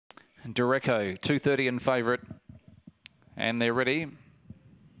Dureco, 2:30 in favourite. And they're ready.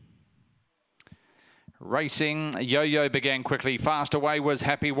 Racing, Yo-Yo began quickly. Fast away was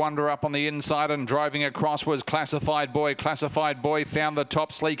Happy Wonder up on the inside, and driving across was Classified Boy. Classified Boy found the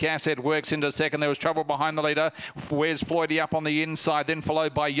top. Sleek Asset works into second. There was trouble behind the leader. Where's Floydie up on the inside, then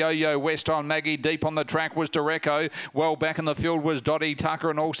followed by Yo-Yo. West on Maggie. Deep on the track was Dureco. Well back in the field was Dottie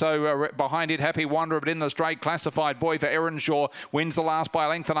Tucker, and also behind it Happy Wonder, but in the straight Classified Boy for Earnshaw. Wins the last by a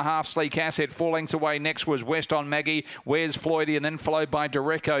length and a half. Sleek Asset 4 lengths away. Next was West on Maggie. Where's Floydie, and then followed by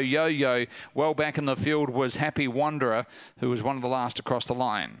Dureco. Yo-Yo. Well back in the field was Happy Wanderer, who was one of the last across the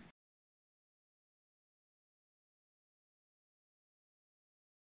line.